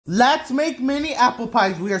Let's make mini apple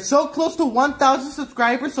pies. We are so close to 1,000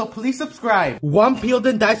 subscribers, so please subscribe. 1 peeled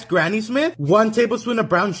and diced Granny Smith, 1 tablespoon of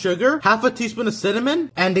brown sugar, half a teaspoon of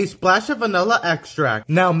cinnamon, and a splash of vanilla extract.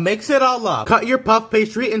 Now mix it all up. Cut your puff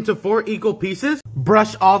pastry into 4 equal pieces.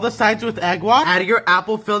 Brush all the sides with egg wash. Add your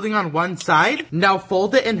apple filling on one side. Now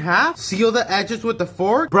fold it in half. Seal the edges with a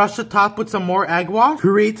fork. Brush the top with some more egg wash.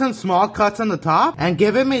 Create some small cuts on the top. And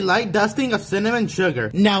give them a light dusting of cinnamon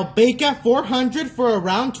sugar. Now bake at 400 for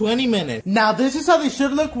around 20 minutes. Now this is how they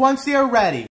should look once they are ready.